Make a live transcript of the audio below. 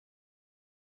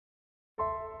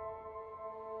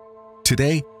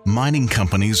Today, mining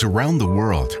companies around the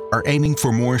world are aiming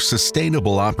for more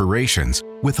sustainable operations,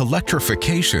 with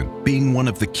electrification being one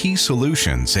of the key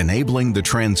solutions enabling the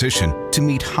transition to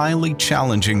meet highly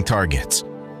challenging targets.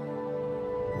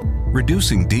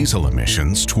 Reducing diesel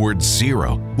emissions towards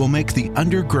zero will make the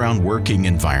underground working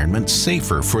environment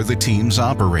safer for the teams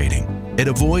operating. It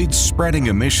avoids spreading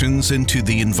emissions into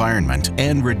the environment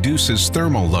and reduces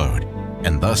thermal load,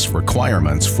 and thus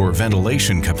requirements for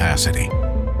ventilation capacity.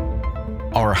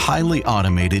 Our highly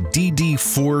automated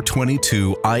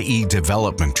DD422IE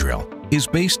development drill is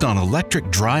based on electric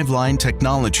driveline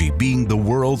technology, being the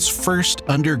world's first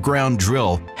underground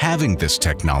drill having this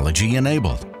technology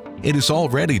enabled. It has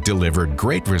already delivered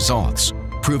great results,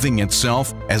 proving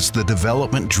itself as the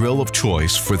development drill of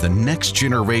choice for the next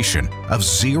generation of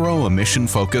zero-emission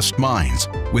focused mines,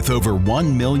 with over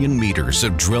 1 million meters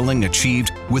of drilling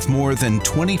achieved with more than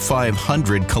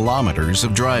 2,500 kilometers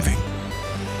of driving.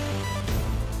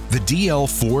 The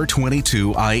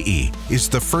DL422IE is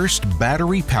the first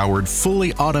battery-powered,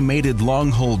 fully automated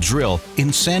long-hole drill in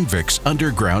Sandvik's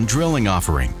underground drilling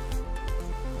offering.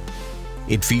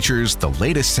 It features the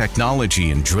latest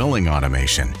technology in drilling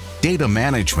automation, data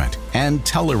management, and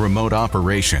tele-remote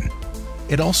operation.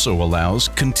 It also allows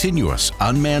continuous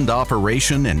unmanned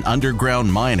operation in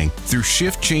underground mining through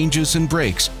shift changes and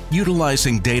breaks,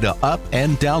 utilizing data up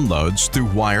and downloads through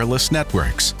wireless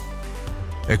networks.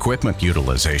 Equipment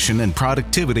utilization and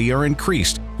productivity are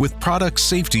increased, with product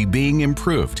safety being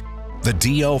improved. The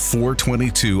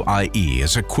DL422IE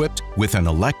is equipped with an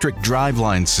electric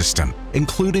driveline system,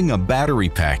 including a battery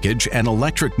package and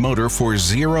electric motor for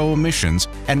zero emissions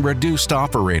and reduced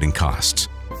operating costs.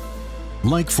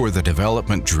 Like for the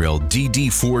development drill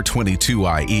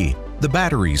DD422IE, the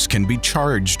batteries can be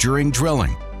charged during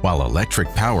drilling, while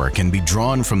electric power can be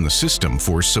drawn from the system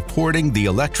for supporting the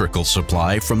electrical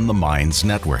supply from the mine's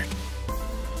network.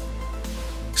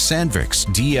 Sandvik's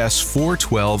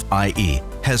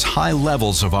DS412IE has high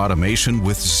levels of automation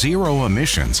with zero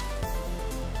emissions.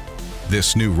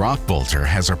 This new rock bolter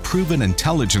has a proven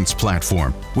intelligence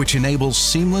platform which enables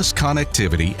seamless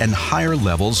connectivity and higher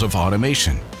levels of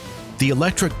automation. The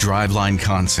electric driveline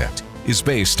concept is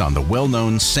based on the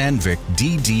well-known Sandvik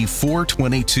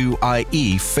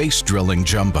DD422IE face drilling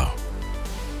jumbo.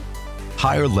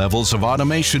 Higher levels of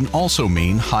automation also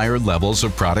mean higher levels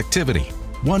of productivity.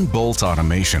 One bolt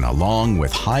automation along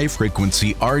with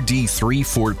high-frequency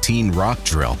RD314 rock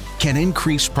drill can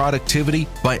increase productivity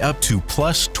by up to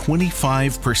plus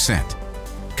 25%.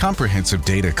 Comprehensive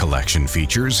data collection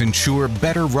features ensure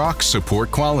better rock support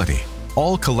quality.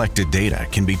 All collected data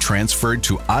can be transferred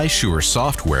to iSure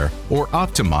software or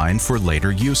Optimine for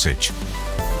later usage.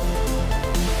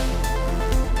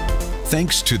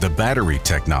 Thanks to the battery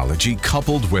technology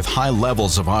coupled with high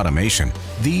levels of automation,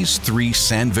 these three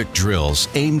Sandvik drills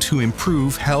aim to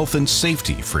improve health and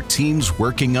safety for teams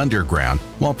working underground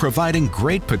while providing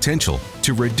great potential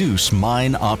to reduce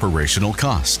mine operational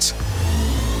costs.